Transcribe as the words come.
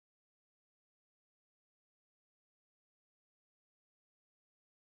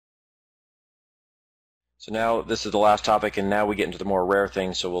So now this is the last topic, and now we get into the more rare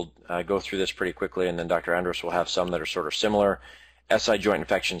things. So we'll go through this pretty quickly, and then Dr. Andrus will have some that are sort of similar. SI joint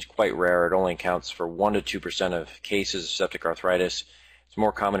infection is quite rare. It only accounts for 1 to 2% of cases of septic arthritis. It's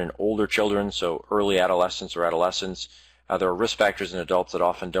more common in older children, so early adolescents or adolescents. There are risk factors in adults that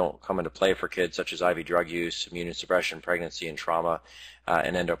often don't come into play for kids, such as IV drug use, immunosuppression, pregnancy, and trauma,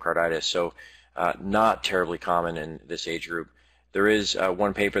 and endocarditis. So not terribly common in this age group. There is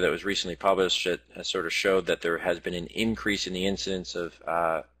one paper that was recently published that sort of showed that there has been an increase in the incidence of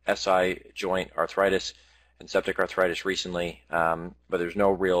SI joint arthritis and septic arthritis recently, but there's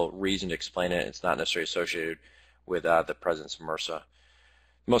no real reason to explain it. It's not necessarily associated with the presence of MRSA.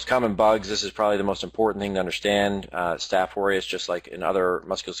 Most common bugs, this is probably the most important thing to understand. Staph aureus, just like in other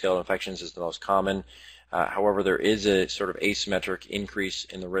musculoskeletal infections, is the most common. However, there is a sort of asymmetric increase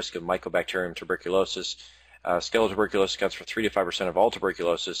in the risk of Mycobacterium tuberculosis. Skeletal tuberculosis accounts for 3 to 5% of all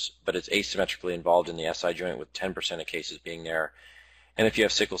tuberculosis, but it's asymmetrically involved in the SI joint, with 10% of cases being there. And if you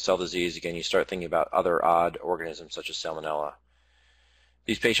have sickle cell disease, again, you start thinking about other odd organisms such as Salmonella.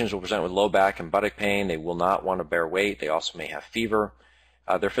 These patients will present with low back and buttock pain. They will not want to bear weight. They also may have fever.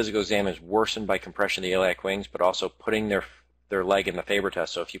 Their physical exam is worsened by compression of the iliac wings, but also putting their leg in the Faber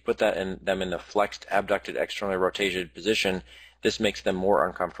test. So if you put them in the flexed, abducted, externally rotated position, this makes them more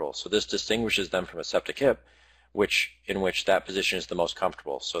uncomfortable. So this distinguishes them from a septic hip, in which that position is the most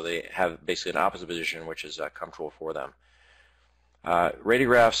comfortable. So they have basically an opposite position, which is comfortable for them.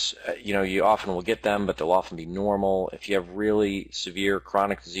 Radiographs, you often will get them, but they'll often be normal. If you have really severe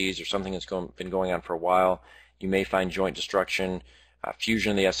chronic disease or something that's been going on for a while, you may find joint destruction,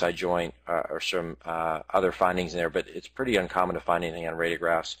 fusion of the SI joint, or some other findings in there, but it's pretty uncommon to find anything on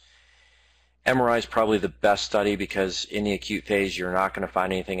radiographs. MRI is probably the best study because in the acute phase you're not going to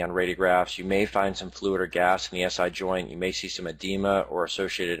find anything on radiographs. You may find some fluid or gas in the SI joint. You may see some edema or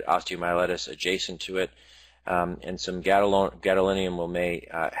associated osteomyelitis adjacent to it, and some gadolinium may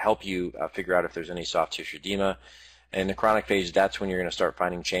help you figure out if there's any soft tissue edema. In the chronic phase, that's when you're going to start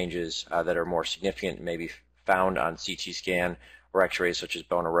finding changes that are more significant and maybe found on CT scan or x-rays, such as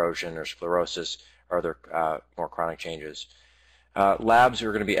bone erosion or sclerosis or other more chronic changes. Labs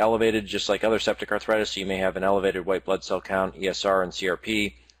are going to be elevated just like other septic arthritis, so you may have an elevated white blood cell count, ESR, and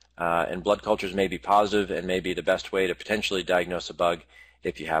CRP, and blood cultures may be positive and may be the best way to potentially diagnose a bug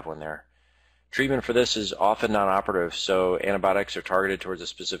if you have one there. Treatment for this is often non-operative, so antibiotics are targeted towards a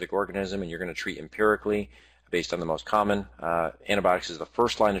specific organism, and you're going to treat empirically based on the most common. Antibiotics is the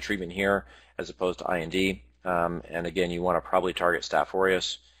first line of treatment here as opposed to IND, and again, you want to probably target Staph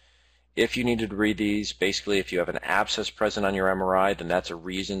aureus. If you needed to read these, basically if you have an abscess present on your MRI, then that's a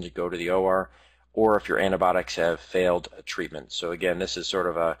reason to go to the OR, or if your antibiotics have failed treatment. So again, this is sort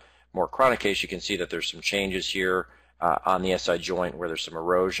of a more chronic case. You can see that there's some changes here on the SI joint where there's some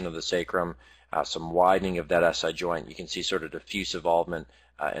erosion of the sacrum, some widening of that SI joint. You can see sort of diffuse involvement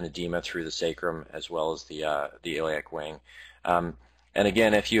and edema through the sacrum as well as the iliac wing. And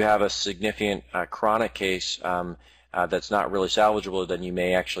again, if you have a significant chronic case that's not really salvageable, then you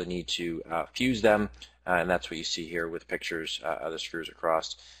may actually need to fuse them, and that's what you see here with pictures of the screws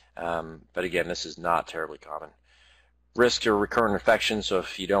across. But again, this is not terribly common. Risk of recurrent infection, so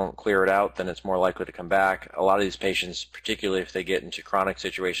if you don't clear it out, then it's more likely to come back. A lot of these patients, particularly if they get into chronic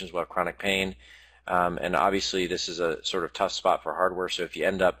situations, will have chronic pain, and obviously this is a sort of tough spot for hardware, so if you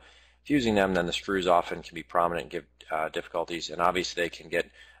end up fusing them, then the screws often can be prominent and give difficulties, and obviously they can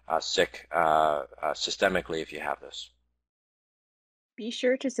get sick systemically if you have this. Be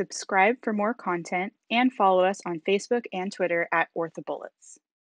sure to subscribe for more content and follow us on Facebook and Twitter at OrthoBullets.